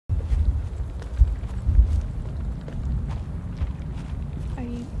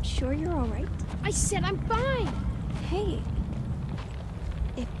sure you're alright? I said I'm fine! Hey,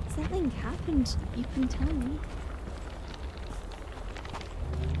 if something happened, you can tell me.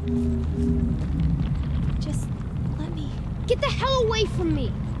 Just let me. Get the hell away from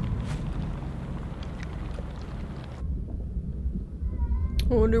me!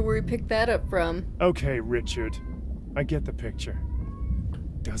 I wonder where he picked that up from. Okay, Richard. I get the picture.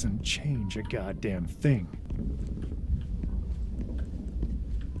 Doesn't change a goddamn thing.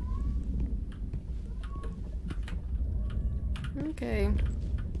 Okay.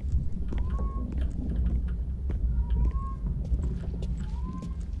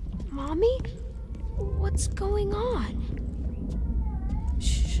 Mommy? What's going on?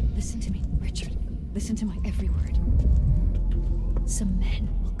 Shh, listen to me, Richard. Listen to my every word. Some men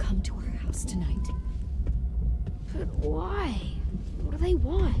will come to our house tonight. But why? What do they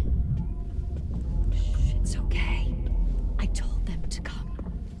want? Shh, it's okay. I told them to come.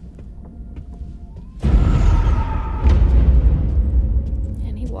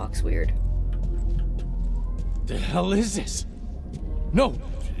 And he walks weird. The hell is this? No!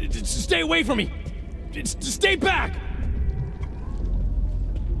 Stay away from me! Stay back!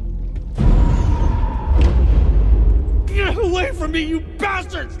 Get away from me, you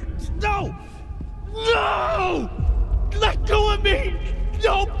bastards! No! No! Let go of me!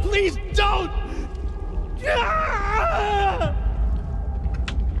 No, please don't! Ah!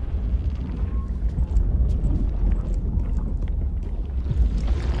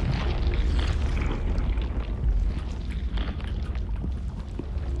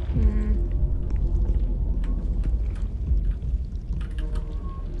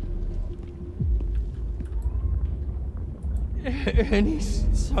 Any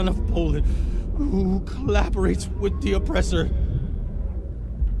son of Poland who collaborates with the oppressor.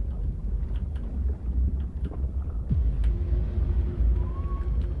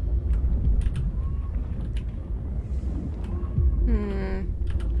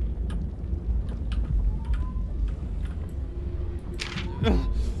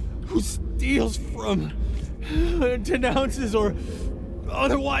 Who steals from, denounces, or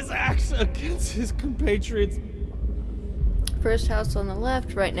otherwise acts against his compatriots. First house on the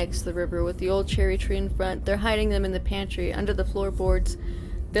left, right next to the river, with the old cherry tree in front. They're hiding them in the pantry, under the floorboards.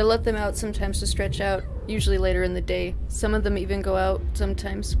 They let them out sometimes to stretch out, usually later in the day. Some of them even go out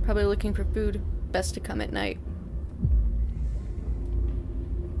sometimes, probably looking for food. Best to come at night.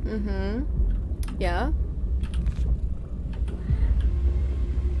 Yeah?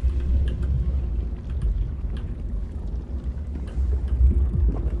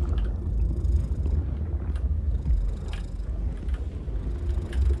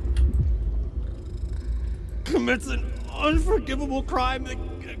 Commits an unforgivable crime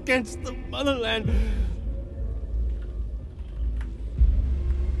against the motherland.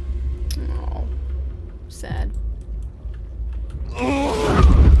 Oh, sad.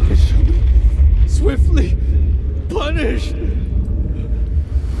 It should be swiftly punished. Couldn't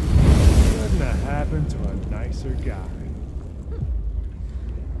have happened to a nicer guy.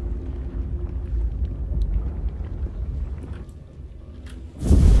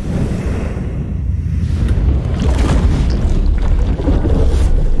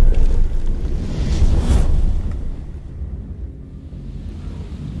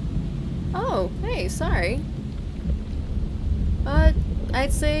 Oh, hey, sorry.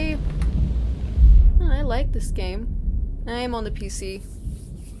 I'd say I like this game. I am on the PC.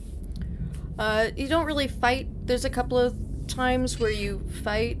 You don't really fight. There's a couple of times where you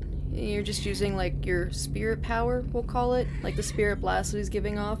fight and you're just using like your spirit power, we'll call it, like the spirit blast that he's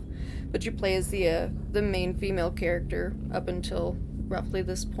giving off. But you play as the main female character up until roughly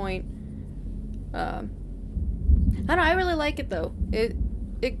this point. I don't know, I really like it though.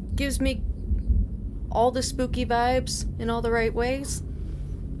 It gives me all the spooky vibes in all the right ways.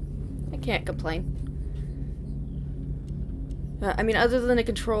 I can't complain. I mean, other than the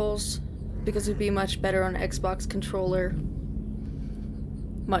controls, because it'd be much better on an Xbox controller.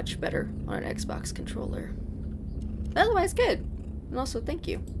 Much better on an Xbox controller. But otherwise, good. And also, thank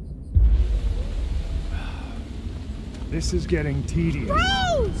you. This is getting tedious.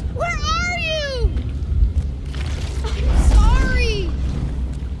 Rose! Where are you? I'm sorry!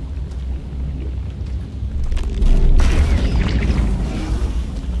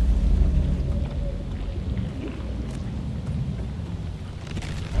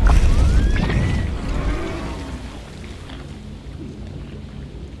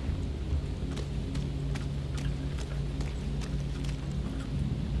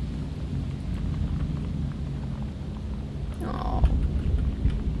 Oh,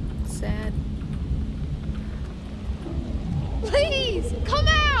 sad. Please, come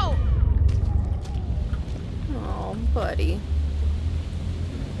out! Oh, buddy.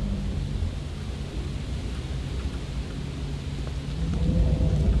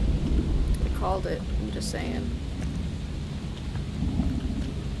 I called it, I'm just saying.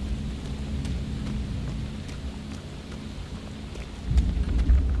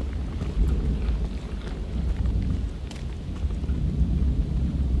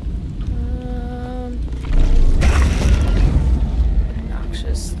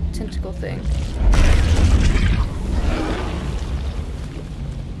 Obnoxious tentacle thing.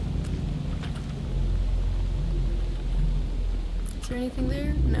 Is there anything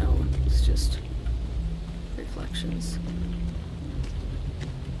there? No, it's just reflections.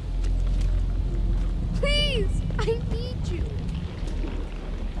 Please! I need you!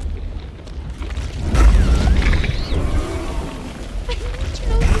 I need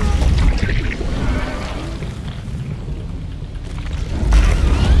children!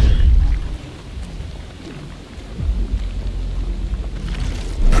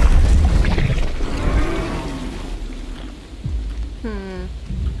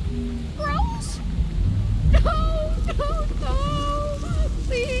 Rose? No, no, no!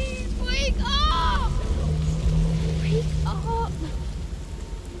 Please, wake up! Wake up!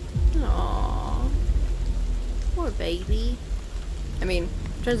 Aww. Poor baby. I mean,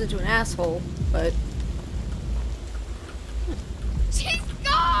 turns into an asshole, but She's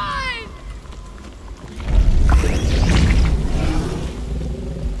gone!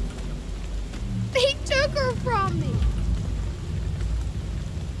 They took her from me!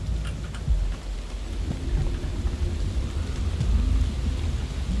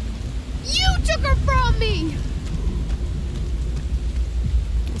 You took her from me!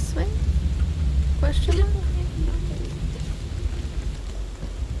 this way? Question mark?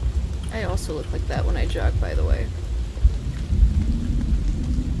 I also look like that when I jog, by the way.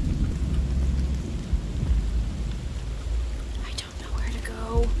 I don't know where to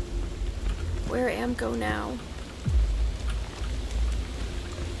go. Where am go now?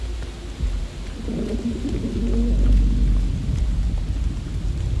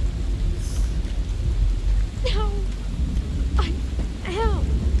 No, I am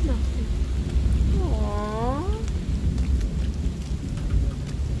nothing. Aww.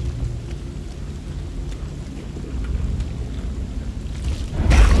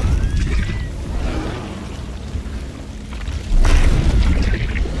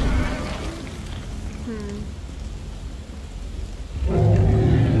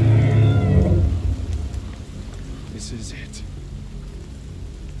 This is it.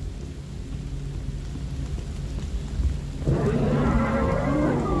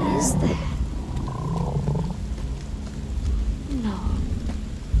 Is that? No.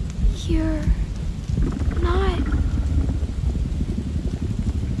 You're not.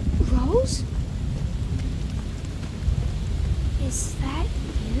 Rose? Is that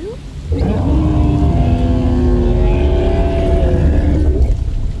you?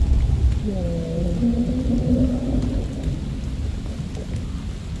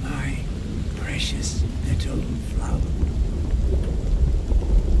 My precious little flower.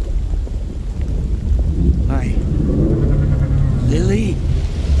 Hi. Lily?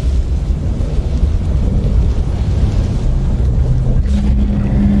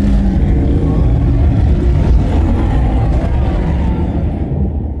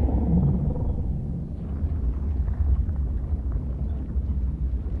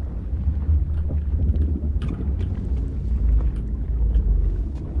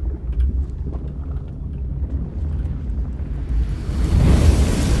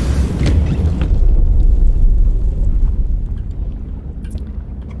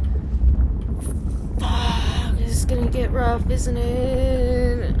 Fuck, this is gonna get rough, isn't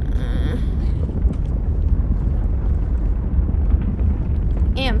it?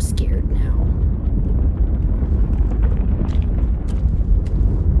 Am scared now.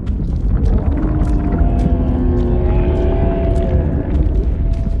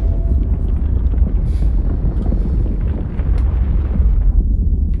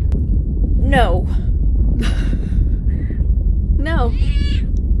 No. No.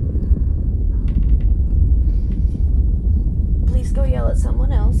 Please go yell at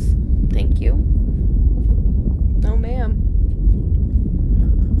someone else. Thank you. No, ma'am.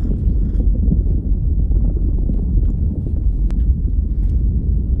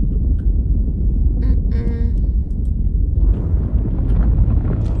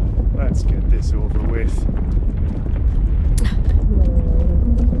 Let's get this over with.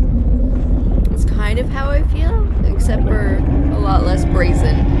 It's kind of how I feel, except for a lot less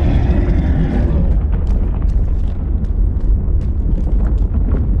brazen.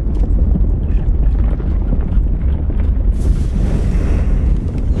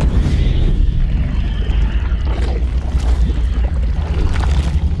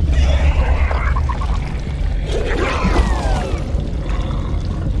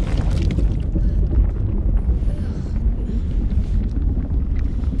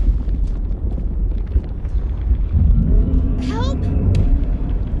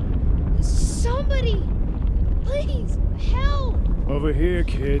 Over here,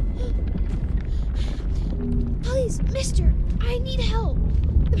 kid. Please, mister, I need help.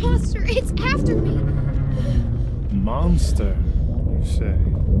 The monster, it's after me. Monster, you say?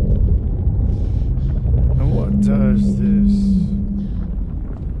 And what does this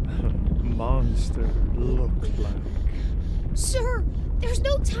monster look like? Sir, there's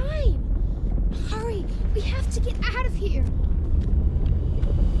no time. Hurry, we have to get out of here.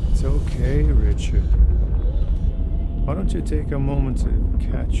 It's okay, Richard. Why don't you take a moment to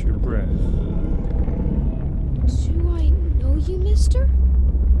catch your breath? Do I know you, mister?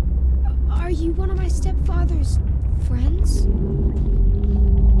 Are you one of my stepfather's friends?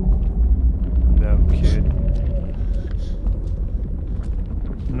 No, kid.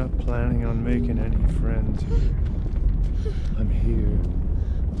 I'm not planning on making any friends here. I'm here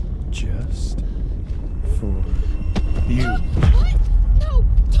just for you. What? No!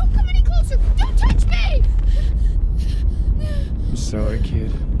 Don't come any closer! Don't touch me! I'm sorry,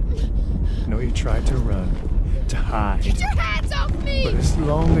 kid. I know you tried to run, to hide. Get your hands off me! But as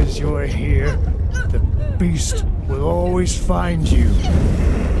long as you're here, the beast will always find you.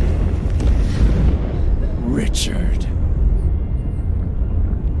 Richard.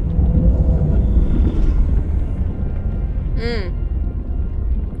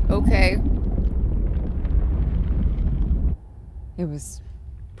 Okay. It was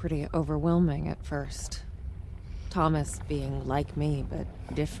pretty overwhelming at first. Thomas being like me, but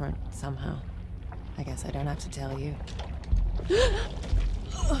different somehow. I guess I don't have to tell you.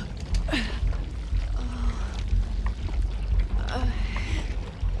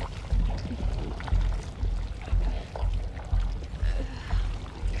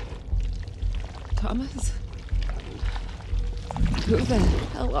 Thomas? Who the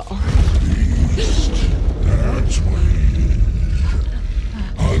hell are That's way.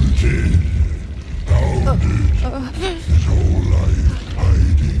 Hunted, bounded, his whole life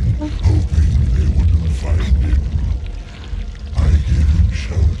hiding, hoping they wouldn't find him. I gave him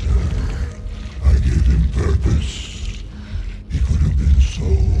shelter. I gave him purpose. He could have been so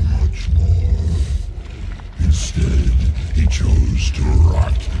much more. Instead, he chose to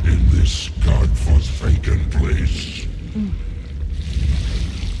rot in this godforsaken place.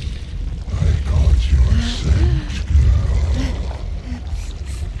 I got your scent, girl.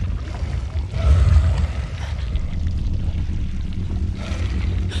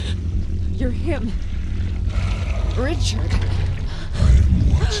 You're him. Richard.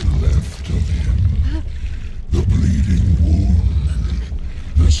 I'm what's left of him. The bleeding wound.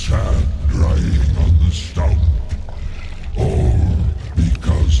 The sap drying on the stump. All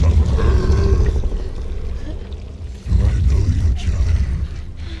because of her. Do I know you, child?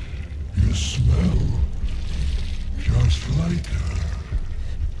 You smell just like her.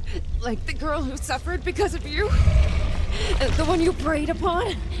 Like the girl who suffered because of you? The one you preyed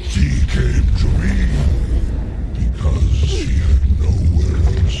upon? She came to me because she had nowhere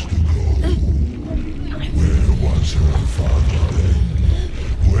else to go. Where was her father then?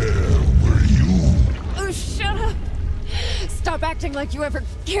 Where were you? Oh, shut up! Stop acting like you ever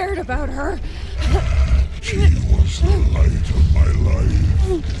cared about her. She was the light of my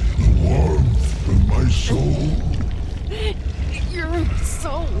life, the warmth of my soul. Your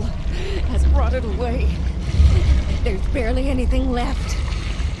soul has rotted away. There's barely anything left.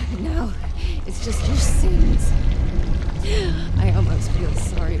 Now, it's just your sins. I almost feel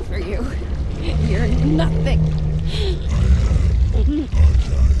sorry for you. You're nothing. He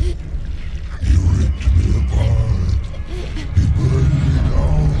ripped me apart. He burned me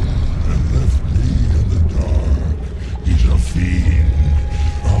down and left me in the dark. He's a fiend,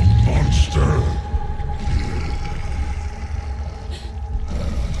 a monster.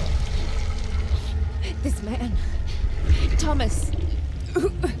 This man, Thomas,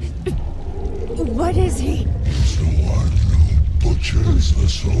 what is he? He's the one who butchers the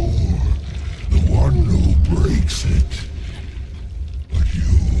soul, the one who breaks it. But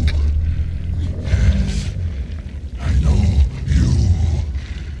you, yes, I know you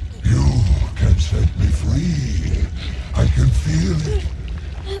can set me free. I can feel it.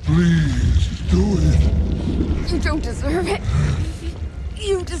 Please do it. You don't deserve it.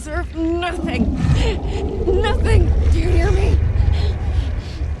 You deserve nothing. Nothing. Do you hear me?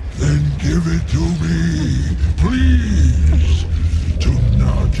 Then give it to me, please. Do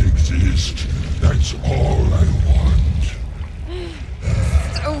not exist. That's all I want.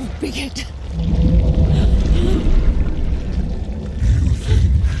 So be it. You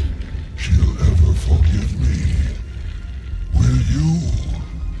think she'll ever forgive me? Will you?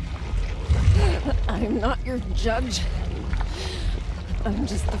 I'm not your judge. I'm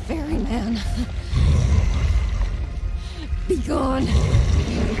just the ferryman. Be gone!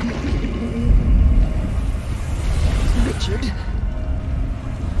 Richard.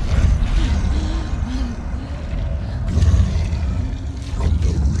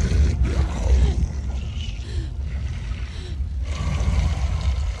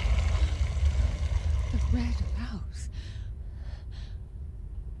 The Red House.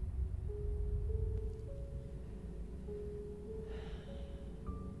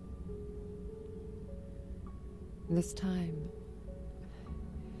 This time,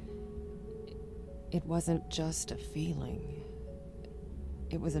 it wasn't just a feeling.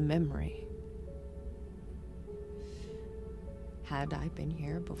 It was a memory. Had I been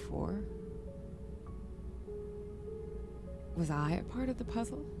here before? Was I a part of the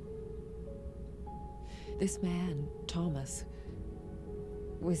puzzle? This man, Thomas,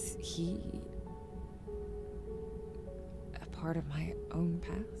 was he a part of my own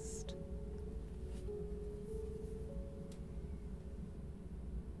past?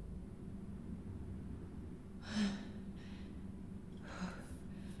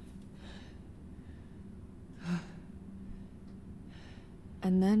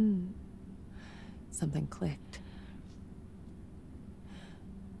 And then something clicked.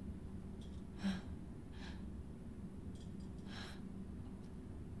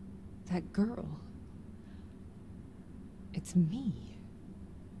 That girl. It's me.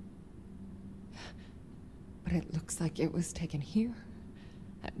 But it looks like it was taken here,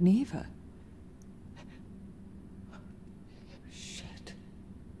 at Neva. Shit.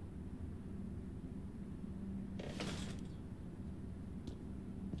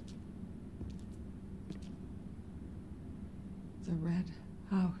 The Red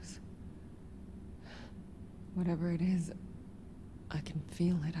House. Whatever it is, I can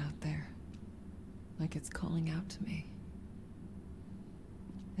feel it out there. Like it's calling out to me.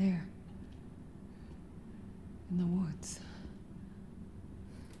 There. In the woods.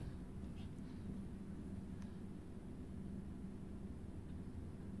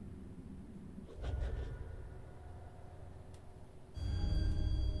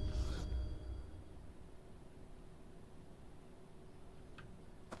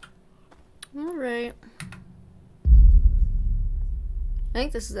 All right. I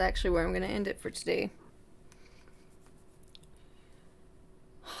think this is actually where I'm going to end it for today.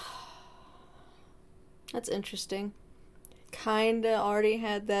 That's interesting. Kinda already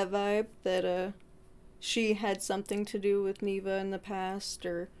had that vibe that she had something to do with Neva in the past,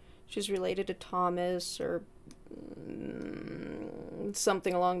 or she's related to Thomas, or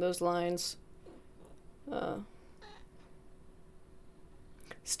something along those lines.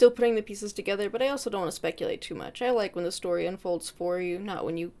 Still putting the pieces together, but I also don't want to speculate too much. I like when the story unfolds for you, not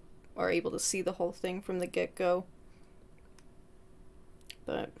when you are able to see the whole thing from the get-go.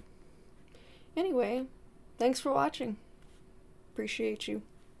 But anyway, thanks for watching. Appreciate you.